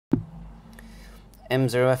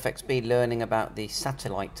M0FXB learning about the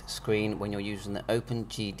satellite screen when you're using the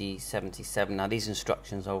OPENGD77. Now these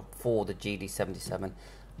instructions are for the GD77.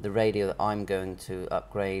 The radio that I'm going to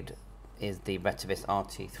upgrade is the Retevis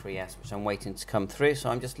RT3S, which I'm waiting to come through, so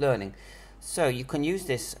I'm just learning. So you can use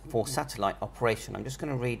this for satellite operation. I'm just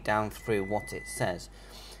going to read down through what it says.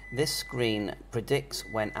 This screen predicts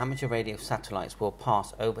when amateur radio satellites will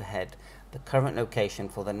pass overhead the current location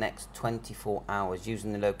for the next 24 hours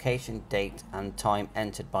using the location, date and time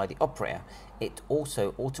entered by the operator. It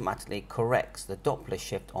also automatically corrects the Doppler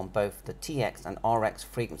shift on both the TX and RX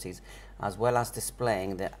frequencies, as well as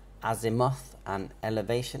displaying the azimuth and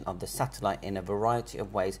elevation of the satellite in a variety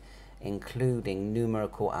of ways, including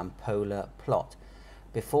numerical and polar plot.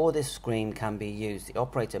 Before this screen can be used, the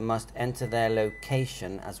operator must enter their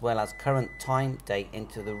location as well as current time date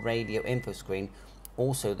into the radio info screen.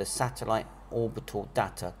 Also, the satellite orbital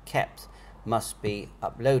data kept must be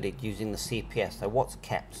uploaded using the CPS. So what's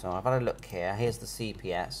kept? So I've had a look here. Here's the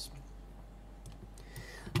CPS.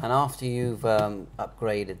 And after you've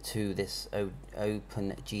upgraded to this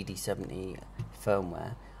OPENGD70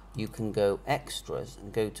 firmware, you can go extras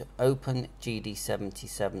and go to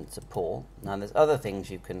OPENGD77 support. Now there's other things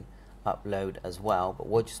you can upload as well, but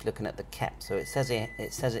we're just looking at the kept. So it says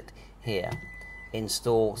it here,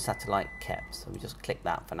 install satellite kept. So we just click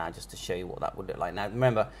that for now just to show you what that would look like. Now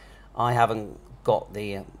remember, I haven't got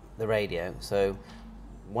the radio, so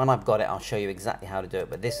when I've got it I'll show you exactly how to do it,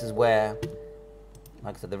 but this is where,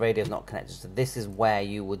 like I said, the radio is not connected, so this is where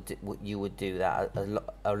you would do that,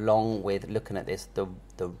 along with looking at this,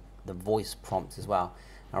 the voice prompts as well.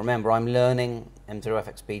 Now remember, I'm learning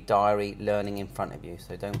M0FXB diary, learning in front of you,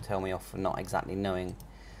 so don't tell me off for not exactly knowing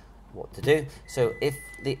what to do. So if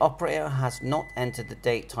the operator has not entered the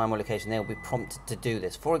date, time or location, they will be prompted to do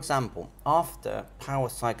this. For example, after power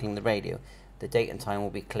cycling the radio, the date and time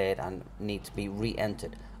will be cleared and need to be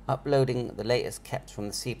re-entered. Uploading the latest kept from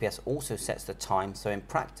the CPS also sets the time, so in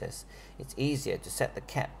practice it's easier to set the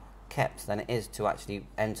kept than it is to actually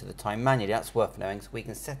enter the time manually. That's worth knowing, so we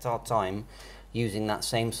can set our time using that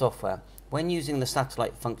same software. When using the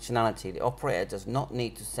satellite functionality, the operator does not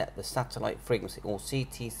need to set the satellite frequency or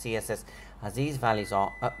CTCSS, as these values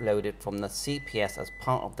are uploaded from the CPS as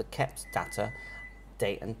part of the kept data,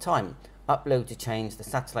 date and time. Upload to change the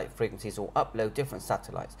satellite frequencies or upload different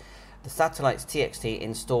satellites. The satellite's TXT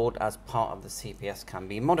installed as part of the CPS can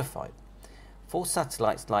be modified. For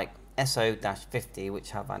satellites like SO-50,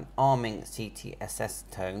 which have an arming CTSS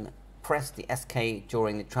tone, press the SK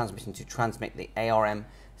during the transmission to transmit the ARM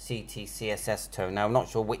CTCSS tone. Now I'm not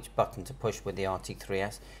sure which button to push with the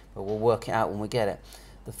RT3S, but we'll work it out when we get it.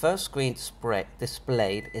 The first screen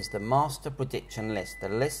displayed is the master prediction list.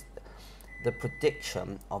 The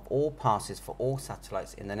prediction of all passes for all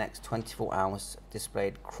satellites in the next 24 hours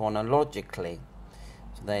displayed chronologically.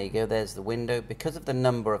 So there you go, there's the window. Because of the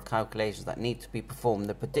number of calculations that need to be performed,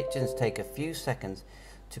 the predictions take a few seconds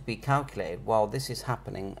to be calculated. While this is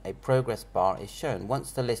happening, a progress bar is shown. Once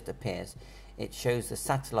the list appears, it shows the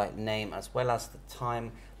satellite name as well as the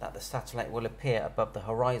time that the satellite will appear above the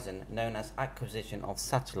horizon, known as acquisition of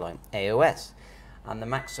satellite, AOS. And the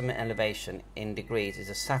maximum elevation in degrees is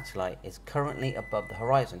a satellite is currently above the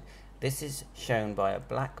horizon. This is shown by a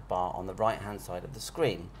black bar on the right hand side of the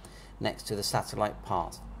screen next to the satellite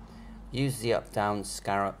path. Use the up-down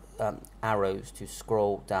arrows to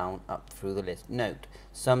scroll down up through the list. Note,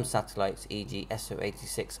 some satellites, e.g.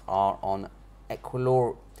 SO-86, are on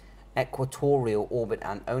equatorial orbit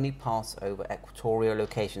and only pass over equatorial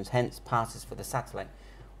locations. Hence, passes for the satellite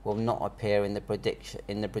will not appear in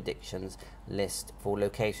the predictions list for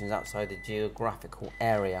locations outside the geographical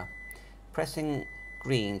area. Pressing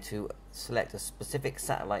green to select a specific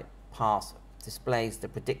satellite pass displays the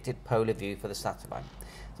predicted polar view for the satellite.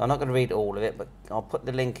 So I'm not going to read all of it, but I'll put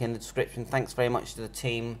the link in the description. Thanks very much to the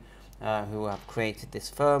team who have created this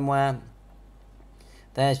firmware.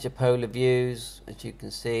 There's your polar views, as you can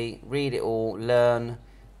see. Read it all, learn.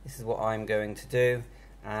 This is what I'm going to do.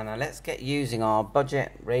 And let's get using our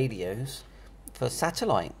budget radios for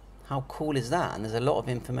satellite. How cool is that? And there's a lot of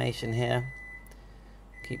information here.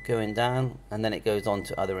 Keep going down, and then it goes on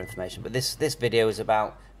to other information. But this video is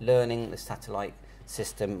about learning the satellite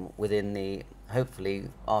system within the, hopefully,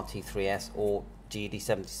 RT3S or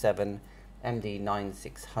GD77,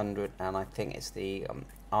 MD9600, and I think it's the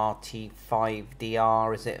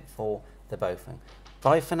RT5DR, is it, for the both.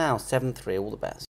 Bye for now, 7-3, all the best.